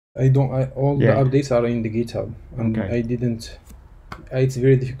All the Yeah. updates are in the GitHub, and Okay. it's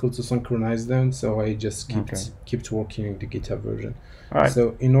very difficult to synchronize them, so I just Okay. kept working in the GitHub version. All right.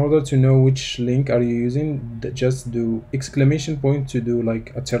 So in order to know which link are you using, just do exclamation point to do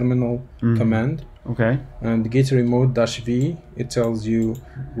like a terminal command, Okay. and git remote -v. It tells you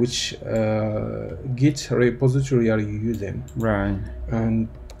which Git repository are you using, Right. and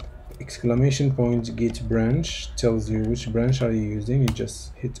exclamation point git branch tells you which branch are you using. You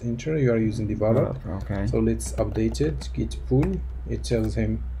just hit enter. You are using develop. Okay. So let's update it. Git pull. It tells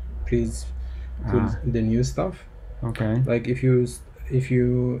him please pull the new stuff. Okay. Like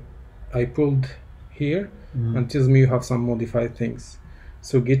I pulled here and tells me you have some modified things.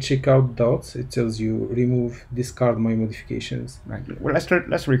 So git checkout dots, it tells you remove, discard my modifications. Right. Well,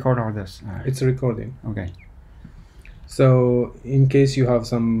 let's record all this. It's recording. Okay. So in case you have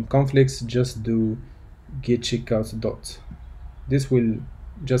some conflicts, just do git checkout dot. This will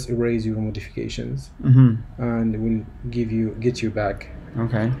just erase your modifications and will get you back.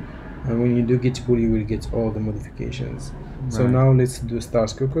 Okay. And when you do git pull, you will get all the modifications. So now let's do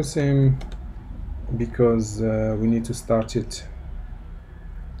start CocoSim, because we need to start it.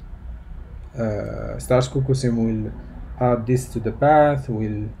 Start CocoSim will add this to the path,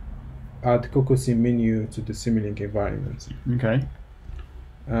 will add CocoSim menu to the Simulink environment. Okay.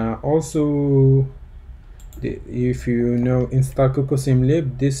 Also, if you know install CocoSim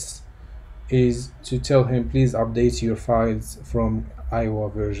lib, this is to tell him please update your files from Iowa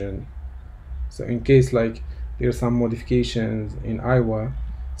version. So in case like there's some modifications in Iowa,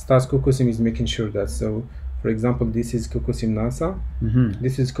 start CocoSim is making sure that. So for example, this is CocoSim NASA.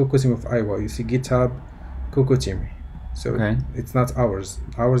 This is CocoSim of Iowa. You see GitHub CocoSim. So it's not ours.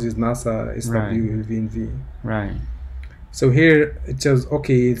 Ours is NASA SWVNV. Right. So here it says,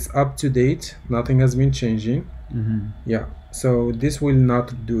 okay, it's up to date. Nothing has been changing. Yeah. So this will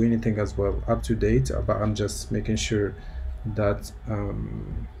not do anything as well. Up to date, but I'm just making sure that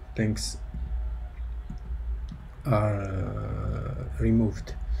things are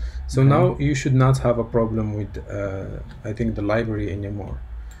removed. So now you should not have a problem with I think the library anymore,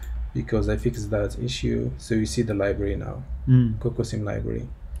 because I fixed that issue. So you see the library now. CocoSim library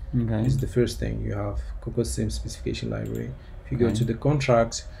is the first thing. You have CocoSim specification library. If you go to the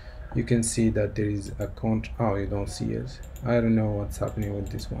contract, you can see that there is a oh, you don't see it. I don't know what's happening with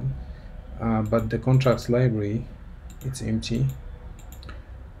this one, but the contracts library, it's empty.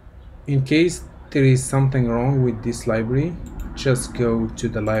 In case there is something wrong with this library, just go to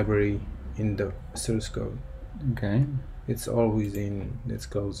the library in the source code. Okay. It's always in, let's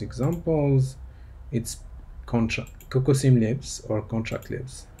close examples. It's CocoSim libs or contract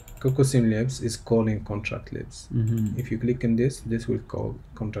libs. CocoSim libs is calling contract libs. If you click on this will call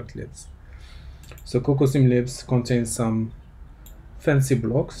contract libs. So CocoSim libs contains some fancy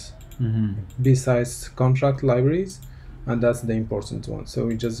blocks besides contract libraries, and that's the important one. So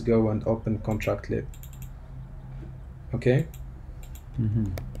we just go and open contract lib. Okay.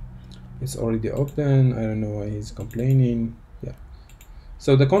 It's already open. I don't know why he's complaining. Yeah.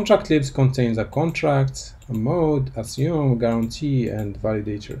 So the contract libs contains a contract, a mode, assume, guarantee, and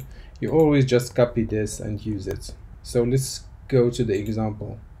validator. You always just copy this and use it. So let's go to the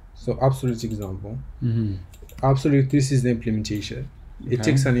example. So absolute example. Absolute, this is the implementation. It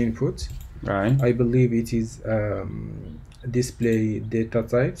takes an input. Right. I believe it is display data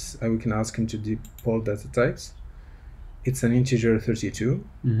types. We can ask him to deploy data types. It's an integer 32.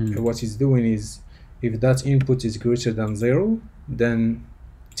 What it's doing is, if that input is greater than 0, then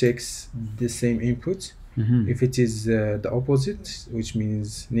takes the same input. If it is the opposite, which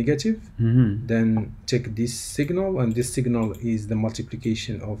means negative, then take this signal, and this signal is the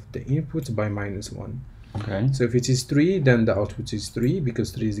multiplication of the input by -1. Okay. So if it is 3, then the output is 3,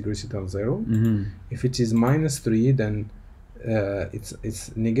 because 3 is greater than 0. If it is -3, then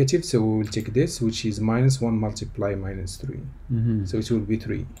it's negative, so we will take this, which is -1 multiply -3. So it will be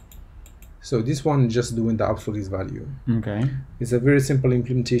 3. So this one just doing the absolute value. Okay. It's a very simple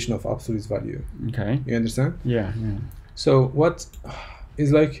implementation of absolute value. Okay. You understand? Yeah. So what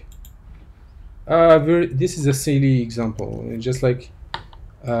is like this is a silly example. Just like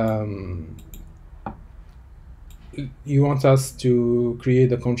you want us to create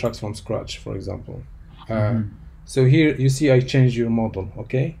the contracts from scratch, for example. So here you see I changed your model.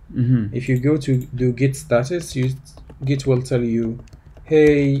 Okay. If you go to do git status, Git will tell you,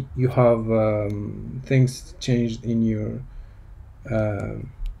 hey, you have things changed in your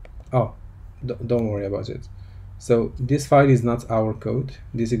oh, don't worry about it. So this file is not our code.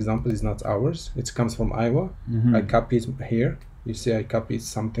 This example is not ours. It comes from Iowa. I copied here. You see I copied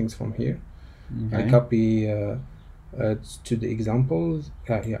some things from here. I copy to the examples.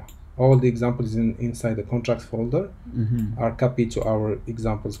 Yeah, all the examples inside the contract folder are copied to our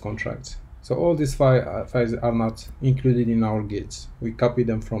examples contract. So all these files are not included in our Git. We copy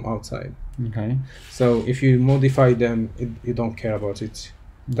them from outside. Okay. So if you modify them, you don't care about it.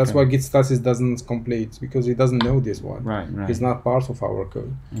 That's why Git status doesn't complete, because it doesn't know this one. Right. It's not part of our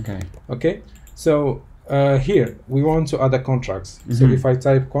code. Okay. Okay. So here we want to add a contract. So if I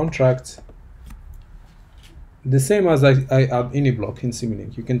type contract, the same as I add any block in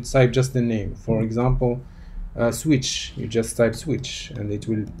Simulink, you can type just the name. For example, switch. You just type switch, and it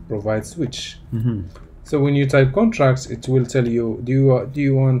will provide switch. So when you type contracts, it will tell you, do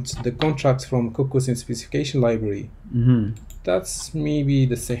you want the contracts from Kokosim specification library? That's maybe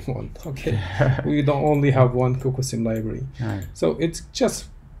the same one. Okay. We don't only have one Kokosim library. Right. So it's just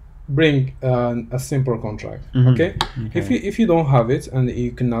bring a simple contract. Okay. If you don't have it and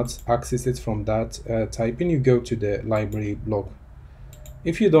you cannot access it from that typing, you go to the library block.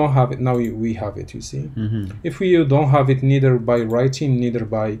 If you don't have it, now we have it, you see. If you don't have it, neither by writing, neither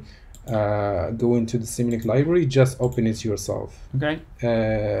by going to the Simulink library, just open it yourself. Okay.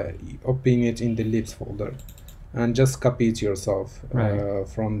 Open it in the libs folder and just copy it yourself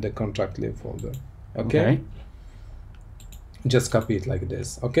from the contract lib folder. Okay. Just copy it like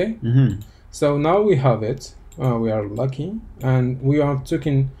this. Okay. So now we have it. We are lucky, and we are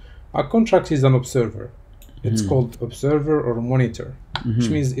taking a contract is an observer. It's called observer or monitor, which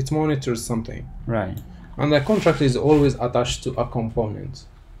means it monitors something. Right. And the contract is always attached to a component.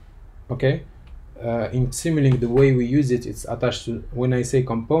 Okay. In Simulink, the way we use it, it's attached to. When I say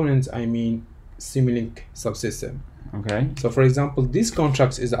component, I mean Simulink subsystem. Okay. So for example, this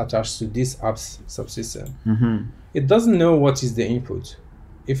contract is attached to this apps subsystem. It doesn't know what is the input.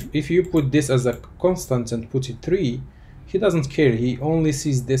 If you put this as a constant and put it 3, he doesn't care. He only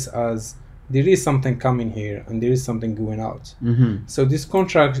sees this as there is something coming here and there is something going out. So this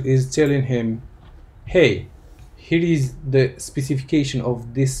contract is telling him, hey, here is the specification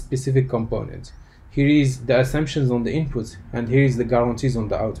of this specific component. Here is the assumptions on the input, and here is the guarantees on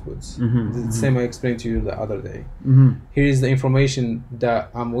the outputs. The same I explained to you the other day. Here is the information that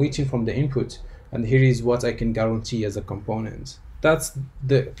I'm waiting from the input, and here is what I can guarantee as a component. That's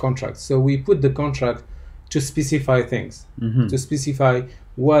the contract. So we put the contract to specify things, to specify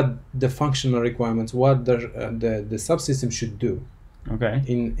what the functional requirements, what the subsystem should do. Okay.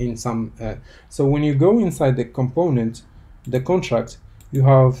 In some. So when you go inside the component, the contract, you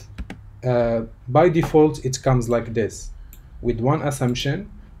have. By default, it comes like this, with one assumption,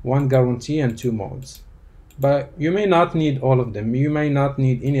 one guarantee, and 2 modes. But you may not need all of them. You may not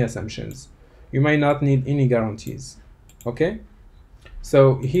need any assumptions. You may not need any guarantees. Okay.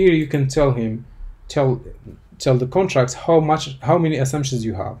 So here you can tell him, tell the contracts how many assumptions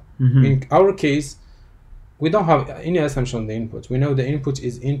you have. In our case, we don't have any assumption on the input. We know the input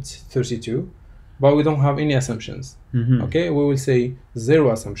is int 32, but we don't have any assumptions. Okay. We will say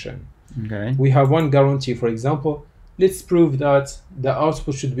 0 assumption. Okay. We have one guarantee. For example, let's prove that the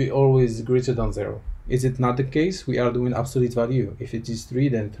output should be always greater than 0. Is it not the case? We are doing absolute value. If it is 3,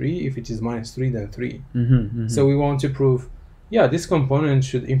 then 3. If it is -3, then 3. So we want to prove, yeah, this component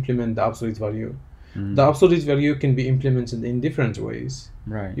should implement the absolute value. The absolute value can be implemented in different ways.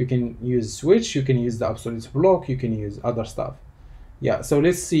 Right. You can use switch, you can use the absolute block, you can use other stuff. Yeah, so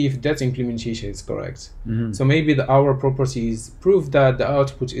let's see if that implementation is correct. So maybe our properties prove that the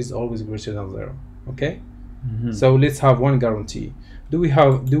output is always greater than 0. Okay. So let's have one guarantee. Do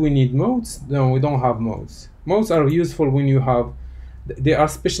we need modes? No, we don't have modes. Modes are useful when you have. They are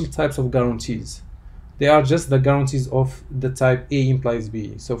special types of guarantees. They are just the guarantees of the type A implies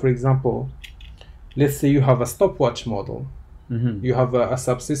B. So for example, let's say you have a stopwatch model. You have a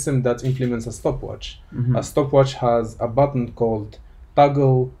subsystem that implements a stopwatch. A stopwatch has a button called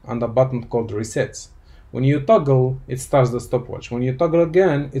toggle and a button called reset. When you toggle, it starts the stopwatch. When you toggle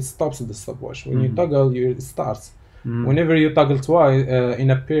again, it stops the stopwatch. When you toggle, it starts. Whenever you toggle twice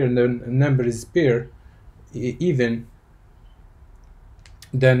in a pair, and the number is pair even,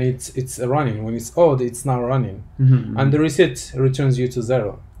 then it's running. When it's odd, it's now running. And the reset returns you to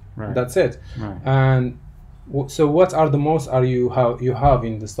 0. Right. That's it. Right. And so what are the modes you have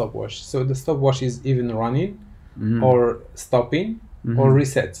in the stopwatch? So the stopwatch is even running, or stopping, or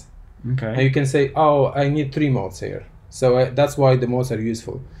reset. Okay. And you can say, oh, I need 3 modes here. So that's why the modes are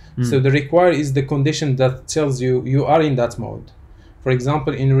useful. So the require is the condition that tells you are in that mode. For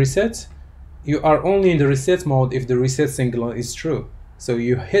example, in reset, you are only in the reset mode if the reset signal is true. So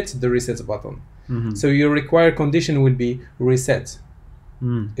you hit the reset button. So your required condition will be reset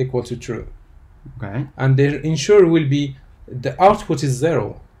equal to true. Okay. And the ensure will be the output is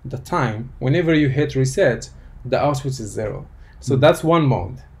 0. The time, whenever you hit reset, the output is 0. So that's one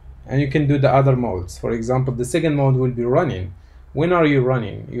mode. And you can do the other modes. For example, the second mode will be running. When are you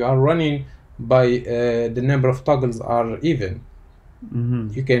running? You are running by the number of toggles are even.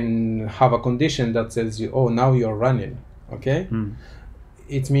 You can have a condition that says you, oh, now you're running. Okay.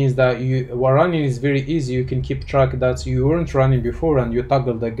 It means that running is very easy. You can keep track that you weren't running before and you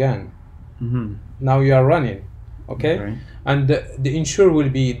toggled again. Now you are running. Okay. And the ensure will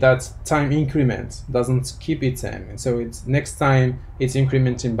be that time increment doesn't keep it same, and so it's next time it's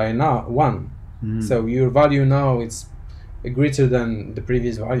incrementing by now 1. So your value now is greater than the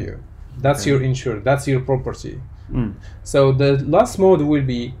previous value. That's your ensure. That's your property. So the last mode will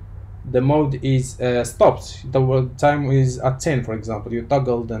be the mode is stopped. The time is at 10, for example. You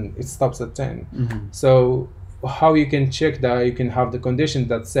toggled and it stops at 10. So how you can check that? You can have the condition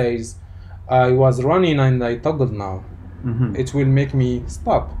that says I was running and I toggled now. It will make me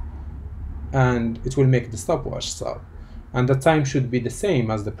stop, and it will make the stopwatch stop, and the time should be the same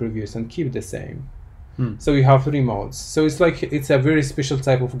as the previous and keep the same. So you have 3 modes. So it's like it's a very special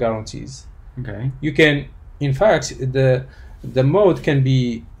type of guarantees. You can, in fact, the mode can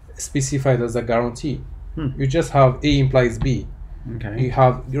be specified as a guarantee. You just have A implies B. You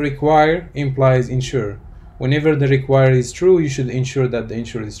have require implies ensure. Whenever the require is true, you should ensure that the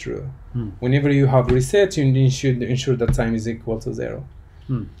ensure is true. Whenever you have reset, you should ensure that time is equal to 0.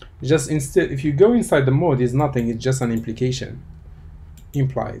 Just instead, if you go inside the mode, it's nothing. It's just an implication.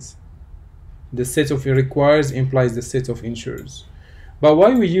 Implies. The set of requires implies the set of ensures. But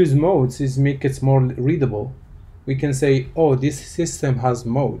why we use modes is make it more readable. We can say, oh, this system has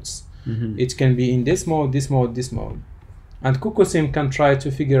modes. It can be in this mode, this mode, this mode. And Cuckoosim can try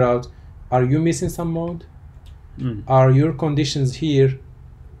to figure out, are you missing some mode? Are your conditions here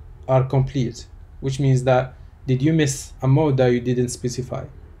are complete? Which means that did you miss a mode that you didn't specify?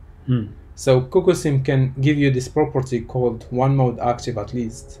 So Cuckoosim can give you this property called one mode active at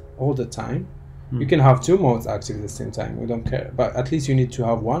least all the time. You can have 2 modes active at the same time, we don't care, but at least you need to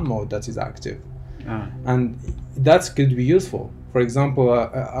have one mode that is active. And that could be useful. For example,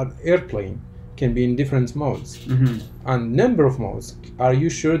 an airplane can be in different modes and number of modes. Are you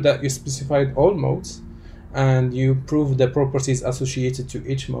sure that you specified all modes and you prove the properties associated to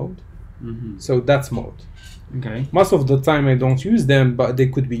each mode? So that's mode. Most of the time I don't use them, but they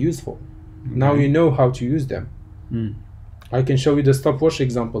could be useful. Now you know how to use them. I can show you the stopwatch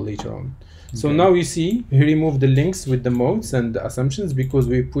example later on. So now you see we remove the links with the modes and the assumptions because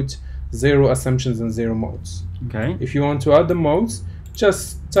we put 0 assumptions and 0 modes. If you want to add the modes,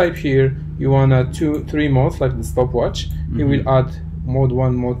 just type here you want 2, 3 modes like the stopwatch. He will add mode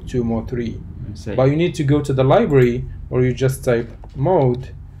 1, mode 2, mode 3. But you need to go to the library, or you just type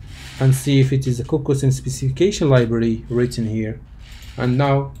mode and see if it is a Cuckoosim specification library written here, and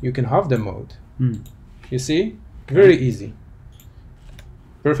now you can have the mode. You see, very easy.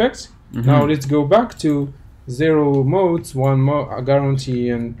 Perfect. Now let's go back to 0 modes, 1 guarantee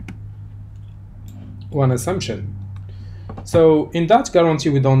and 1 assumption. So in that guarantee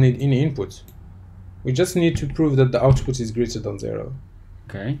we don't need any input. We just need to prove that the output is greater than 0.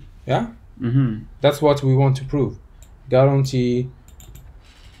 Yeah. That's what we want to prove. Guarantee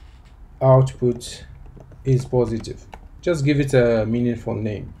output is positive. Just give it a meaningful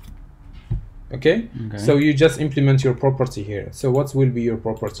name. So you just implement your property here. So what will be your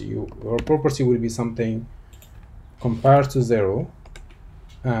property? Your property will be something compared to 0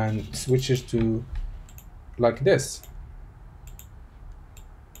 and switches to like this.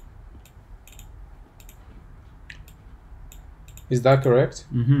 Is that correct?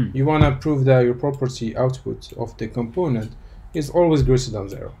 You want to prove that your property output of the component is always greater than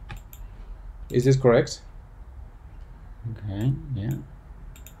 0. Is this correct? Yeah.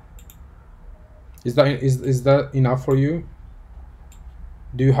 Is that enough for you?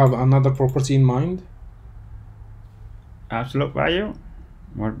 Do you have another property in mind? Absolute value?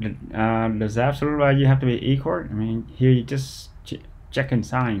 What does absolute value have to be equal? I mean, here you just check and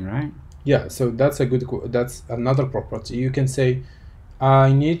sign, right? Yeah, so that's another property. You can say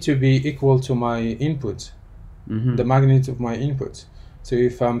I need to be equal to my input, the magnitude of my input. So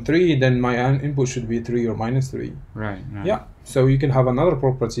if I'm 3, then my input should be 3 or minus 3. Right. Yeah, so you can have another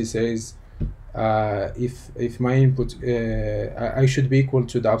property says if my input I should be equal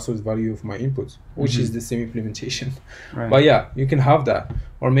to the absolute value of my input, which is the same implementation. But yeah, you can have that.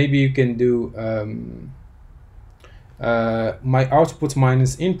 Or maybe you can do my output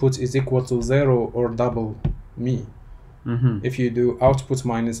minus input is equal to 0 or double me. If you do output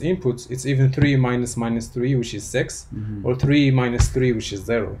minus input, it's even 3 minus 3, which is 6, or 3 minus 3, which is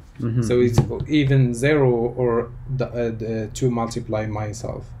 0. So it's even 0 or the 2 multiply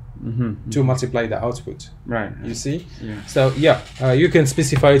myself. to multiply the output. Right. You see? Yeah. So yeah, you can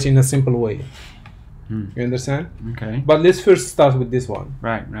specify it in a simple way. You understand? Okay. But let's first start with this one.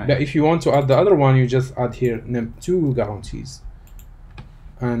 Right. Right. But if you want to add the other one, you just add here two guarantees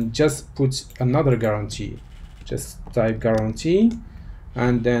and just put another guarantee. Just type guarantee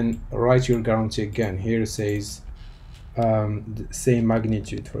and then write your guarantee again. Here it says the same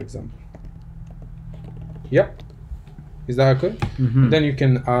magnitude, for example. Yep. Is that okay? Then you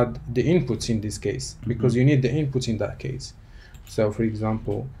can add the inputs in this case, because you need the inputs in that case. So for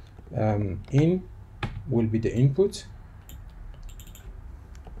example, in will be the input,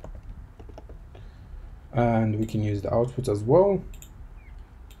 and we can use the output as well.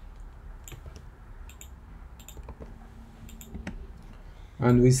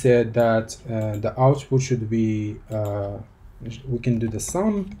 And we said that the output should be, we can do the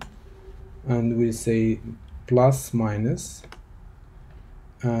sum, and we'll say plus minus,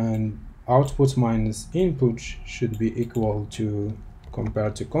 and output minus input should be equal to,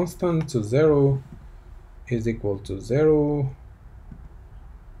 compared to constant, to 0 is equal to 0,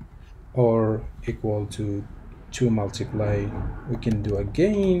 or equal to 2 multiply, we can do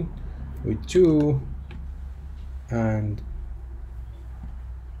again with 2, and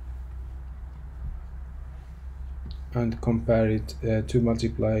compare it to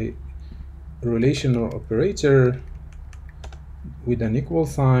multiply relational operator with an equal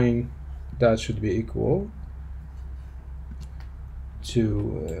sign that should be equal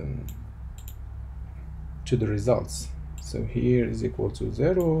to the results. So here is equal to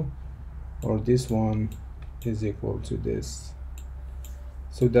 0, or this one is equal to this,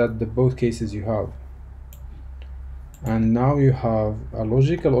 so that the both cases you have. And now you have a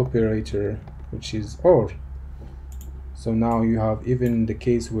logical operator which is OR. So now you have even the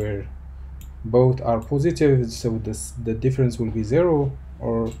case where both are positive, so the difference will be 0,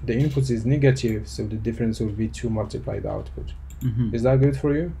 or the input is negative, so the difference will be 2 multiplied output. Is that good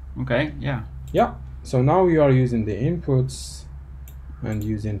for you? Okay, yeah. Yeah. So now you are using the inputs and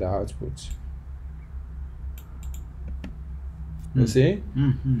using the outputs. You see?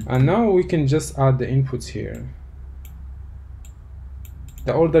 And now we can just add the inputs here.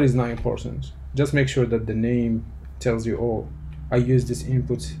 The order is not important. Just make sure that the name tells you, oh, I use this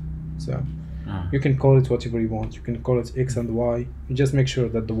input. So you can call it whatever you want. You can call it X and Y. You just make sure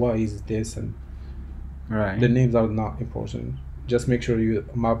that the Y is this, and the names are not important. Just make sure you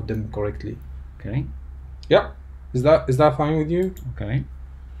map them correctly. Okay. Yeah. Is that fine with you? Okay.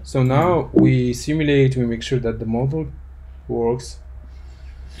 So now we simulate, we make sure that the model works.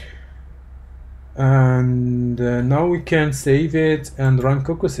 And now we can save it and run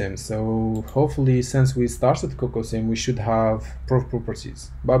CocoSim. So hopefully, since we started CocoSim, we should have proof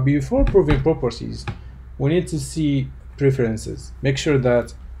properties. But before proving properties, we need to see preferences. Make sure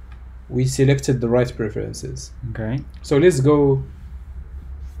that we selected the right preferences. Okay. So let's go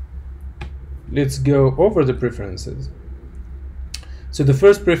over the preferences. So the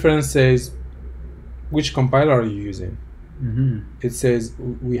first preference says, which compiler are you using? It says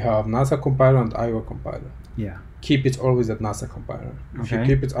we have NASA compiler and Iowa compiler. Yeah. Keep it always at NASA compiler. If you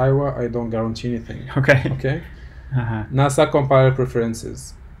keep it Iowa, I don't guarantee anything. Okay. Okay. NASA compiler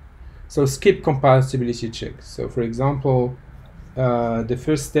preferences. So skip compatibility check. So for example, the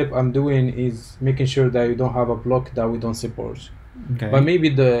first step I'm doing is making sure that you don't have a block that we don't support. Okay. But maybe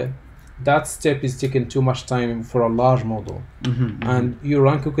that step is taking too much time for a large model, and you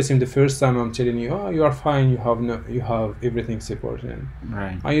run CocoSim the first time. I'm telling you, oh, you are fine. You have everything supported,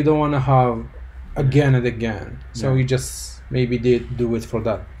 right? And you don't want to have again and again. So you just maybe do it for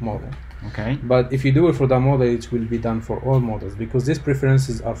that model. Okay. But if you do it for that model, it will be done for all models, because these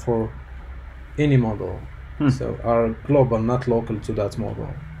preferences are for any model, so are global, not local to that model.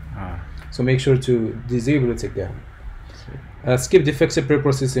 So make sure to disable it again. Skip the fixed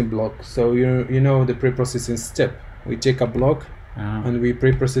preprocessing block. So you know the preprocessing step. We take a block and we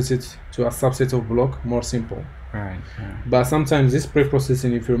preprocess it to a subset of block, more simple. Right. But sometimes this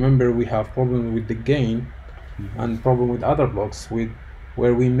preprocessing, if you remember, we have problem with the gain and problem with other blocks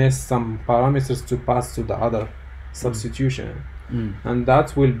where we miss some parameters to pass to the other substitution, and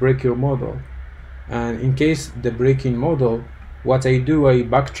that will break your model. And in case the breaking model, what I do, I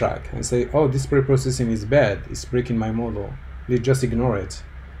backtrack and say, oh, this preprocessing is bad, it's breaking my model. They just ignore it,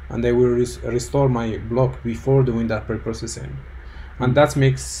 and they will restore my block before doing that preprocessing. And that's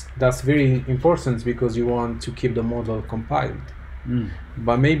very important, because you want to keep the model compiled.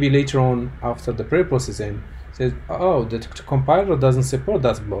 But maybe later on, after the preprocessing, says, oh, the compiler doesn't support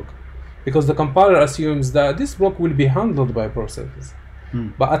that block, because the compiler assumes that this block will be handled by processes.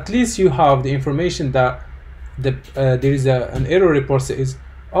 But at least you have the information that there is an error report says,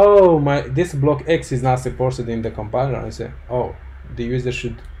 oh, this block X is not supported in the compiler, I say, oh, the user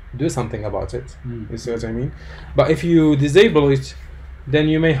should do something about it. You see what I mean? But if you disable it, then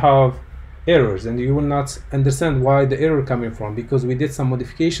you may have errors, and you will not understand why the error coming from, because we did some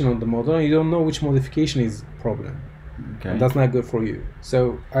modification on the model and you don't know which modification is problem. Okay. And that's not good for you.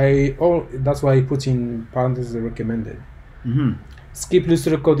 So that's why I put in parentheses recommended. Skip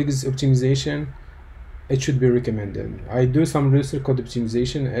Lustre code optimization. It should be recommended. I do some Lustre code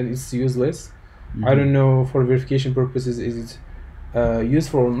optimization and it's useless. I don't know, for verification purposes is it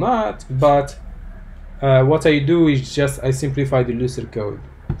useful or not, but what I do is just I simplify the Lustre code.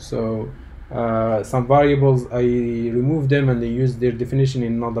 So some variables I remove them and I use their definition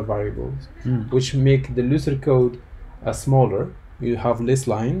in other variables, which make the Lustre code smaller. You have less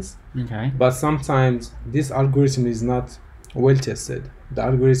lines. Okay. But sometimes this algorithm is not well tested. The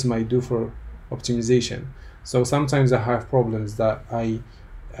algorithm I do for optimization. So sometimes I have problems that I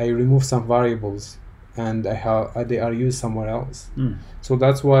remove some variables and they are used somewhere else. So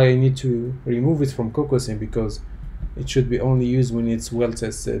that's why I need to remove it from CocoSim, because it should be only used when it's well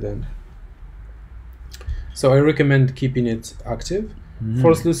tested. And so I recommend keeping it active.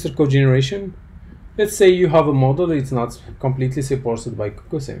 For Lustre code generation, let's say you have a model, it's not completely supported by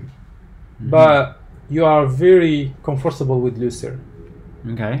CocoSim, but you are very comfortable with Lustre.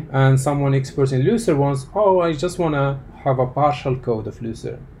 Okay. And someone expert in Lustre wants, oh, I just want to have a partial code of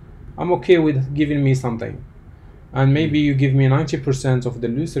Lustre. I'm okay with giving me something. And maybe you give me 90% of the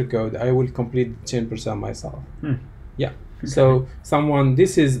Lustre code, I will complete 10% myself. Yeah. Okay. So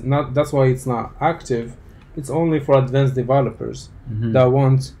that's why it's not active. It's only for advanced developers that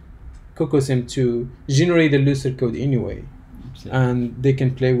want CocoSim to generate the Lustre code anyway, and they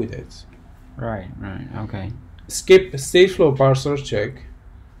can play with it. Right, okay. Skip Stateflow parser check.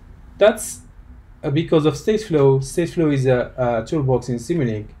 That's because of Stateflow. Stateflow is a toolbox in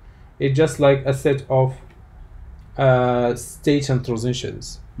Simulink. It's just like a set of states and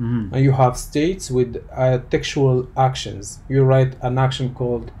transitions. And you have states with textual actions. You write an action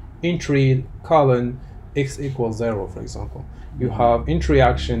called entry : x equals 0, for example. You have entry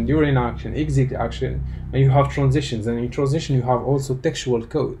action, during action, exit action, and you have transitions. And in transition, you have also textual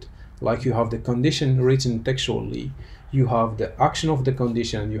code. Like you have the condition written textually, you have the action of the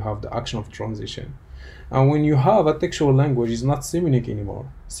condition, you have the action of transition. And when you have a textual language, it's not Simulink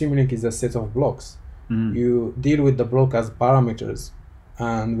anymore. Simulink is a set of blocks. You deal with the block as parameters,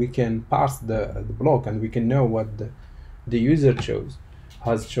 and we can parse the block, and we can know what the user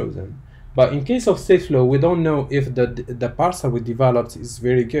has chosen. But in case of Stateflow, we don't know if the parser we developed is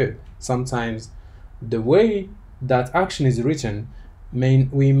very good. Sometimes the way that action is written,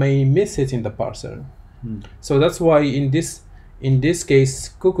 we may miss it in the parser. So that's why in this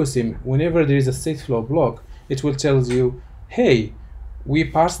case, CocoSim, whenever there is a Stateflow block, it will tell you, hey, we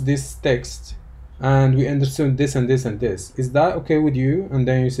parsed this text and we understood this and this and this. Is that okay with you? And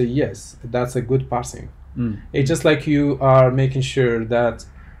then you say, yes, that's a good parsing. It's just like you are making sure that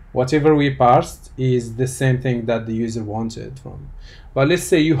whatever we parsed is the same thing that the user wanted from. But let's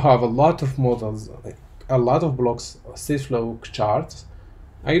say you have a lot of models, like a lot of blocks, Stateflow charts,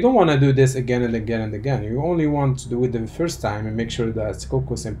 and you don't want to do this again and again and again. You only want to do it the first time and make sure that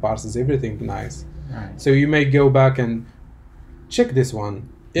CocoSim parses everything nice. Right. So you may go back and check this one,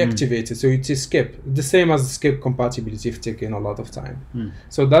 activate it, so it's a skip. The same as skip compatibility if taking a lot of time.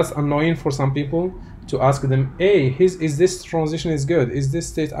 So that's annoying for some people to ask them, hey, is this transition is good? Is this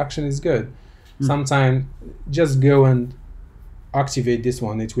state action is good? Sometimes just go and activate this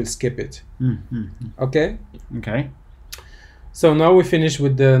one, it will skip it. Okay? Okay. So now we finish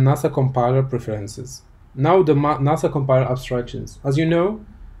with the NASA compiler preferences. Now the NASA compiler abstractions. As you know,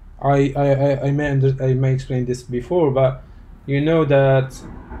 I may explain this before, but you know that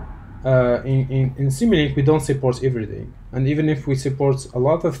in Simulink we don't support everything, and even if we support a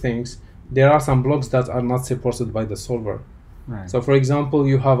lot of things, there are some blocks that are not supported by the solver. Right. So for example,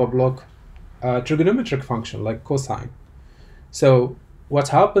 you have a block trigonometric function like cosine. So what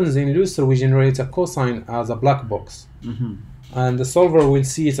happens in Lustre, we generate a cosine as a black box, and the solver will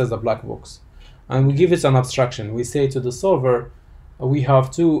see it as a black box, and we give it an abstraction. We say to the solver, we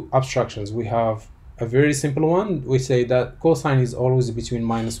have two abstractions. We have a very simple one. We say that cosine is always between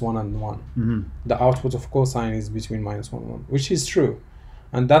 -1 and 1. The output of cosine is between -1 and 1, which is true,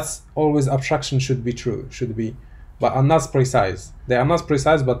 and that's always abstraction should be true, but are not precise. They are not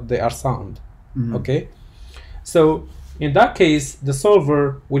precise, but they are sound. Okay, so in that case, the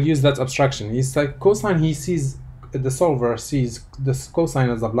solver will use that abstraction. It's like cosine. The solver sees this cosine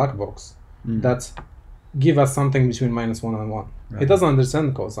as a black box that give us something between -1 and 1. Right. It doesn't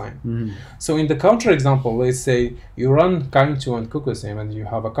understand cosine. Mhm. So in the counter example, let's say you run Kind2 and Kokosim and you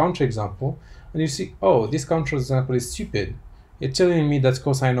have a counter example, and you see, oh, this counter example is stupid. It's telling me that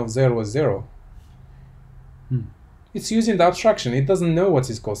cosine of 0 is 0. Hmm. It's using the abstraction. It doesn't know what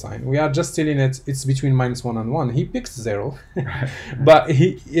is cosine. We are just telling it it's between -1 and 1. He picks 0, but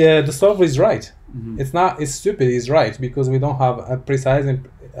the solver is right. Mhm. It's stupid, it's right, because we don't have a precise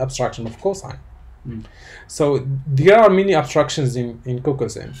abstraction of cosine. Mm. So there are many abstractions in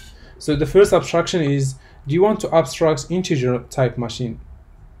Kokosim. So the first abstraction is, do you want to abstract integer type machine?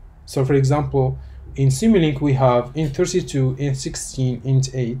 So for example, in Simulink we have int32, int16,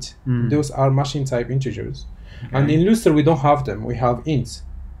 int8. Mm. Those are machine type integers. Okay. And in Lustre we don't have them. We have int.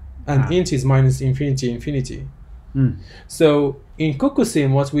 And int is -infinity, infinity. Mm. So in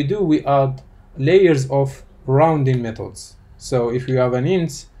Kokosim, what we do, we add layers of rounding methods. So if you have an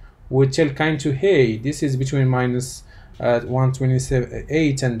int, we tell Kind2, hey, this is between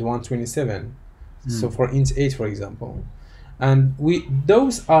 -128 and 127. So for int 8, for example. And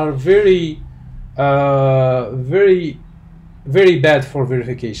those are very bad for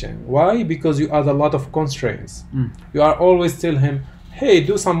verification. Why? Because you add a lot of constraints. Mm. You are always tell him, hey,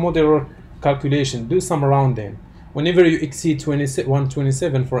 do some modular calculation, do some rounding. Whenever you exceed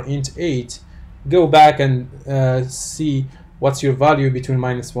 127 for int 8, go back and see what's your value between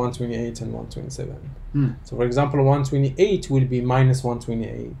 -128 and 127. Mm. So for example, 128 will be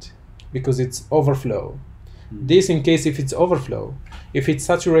 -128 because it's overflow. This in case if it's overflow. If it's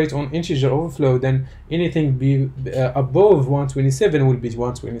saturate on integer overflow, then anything above 127 will be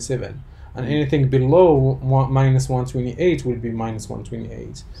 127. And anything below -128 will be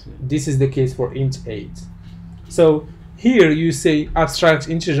 -128. This is the case for int 8. So here you say abstract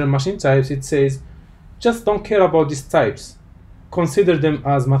integer machine types. It says just don't care about these types. Consider them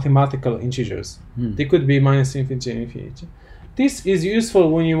as mathematical integers. They could be -infinity and infinity. This is useful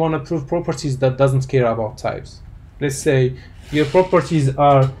when you want to prove properties that doesn't care about types. Let's say your properties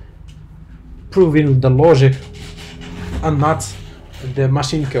are proving the logic and not the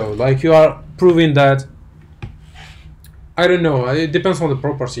machine code. Like you are proving that, I don't know, it depends on the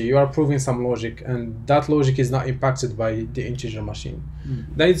property. You are proving some logic and that logic is not impacted by the integer machine.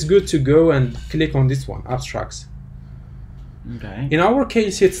 Then it's good to go and click on this one, abstracts. Okay. In our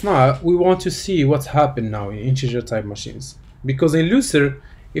case, it's not. We want to see what's happened now in integer type machines. Because in Lustre,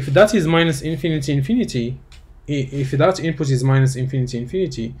 if that is -infinity, infinity, if that input is -infinity,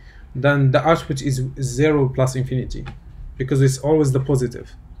 infinity, then the output is 0 plus infinity. Because it's always the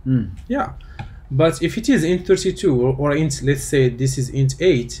positive. Mm. Yeah. But if it is int32 or int, let's say this is int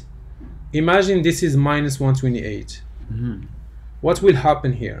 8, imagine this is -128. Mhm. What will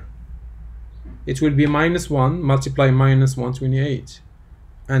happen here? It will be -1 multiply -128.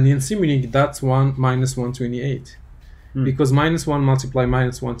 And in Simulink, that's 1 -128. Because -1 multiply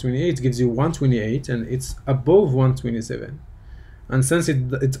 -128 gives you 128, and it's above 127. And since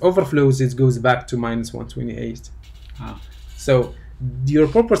it overflows, it goes back to -128. Ah. So your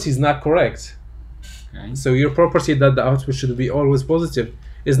property is not correct. Okay. So your property that the output should be always positive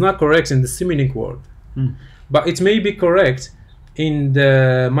is not correct in the Simulink world. But it may be correct in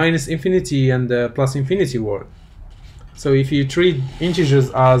the -infinity and the +infinity world. So if you treat integers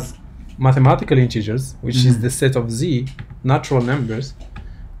as mathematical integers, which is the set of z natural numbers,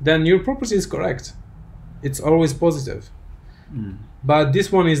 then your property is correct. It's always positive. But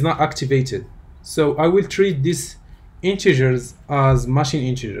this one is not activated. So I will treat these integers as machine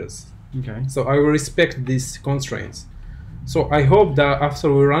integers. Okay. So I will respect these constraints. So I hope that after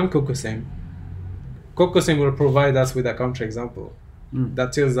we run Kokosim, Kokosim will provide us with a counterexample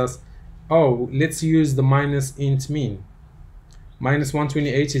that tells us, oh, let's use the -int mean.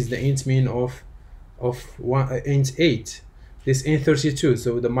 -128 is the int mean of int 8. This int 32,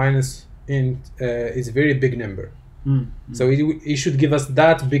 so the minus int is a very big number. So it should give us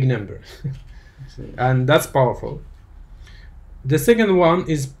that big number. And that's powerful. The second one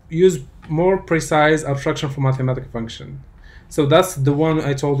is use more precise abstraction for mathematical function. So that's the one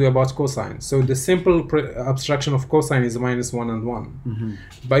I told you about cosine. So the simple abstraction of cosine is -1 and 1.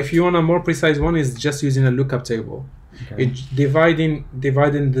 But if you want a more precise one, is just using a lookup table. Okay. It's dividing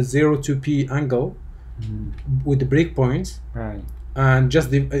the 0 to p angle with the breakpoints, Right. and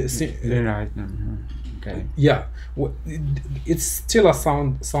just Right. Okay. yeah, it's still a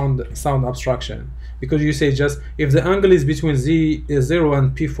sound abstraction, because you say just if the angle is between 0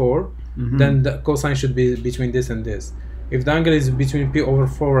 and p4, then the cosine should be between this and this. If the angle is between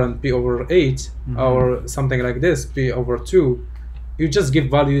p/4 and p/8, or something like this, p/2, you just give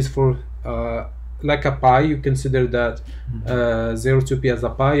values for like a pi. You consider that 0 to p as a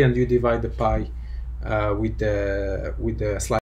pi, and you divide the pi with the slide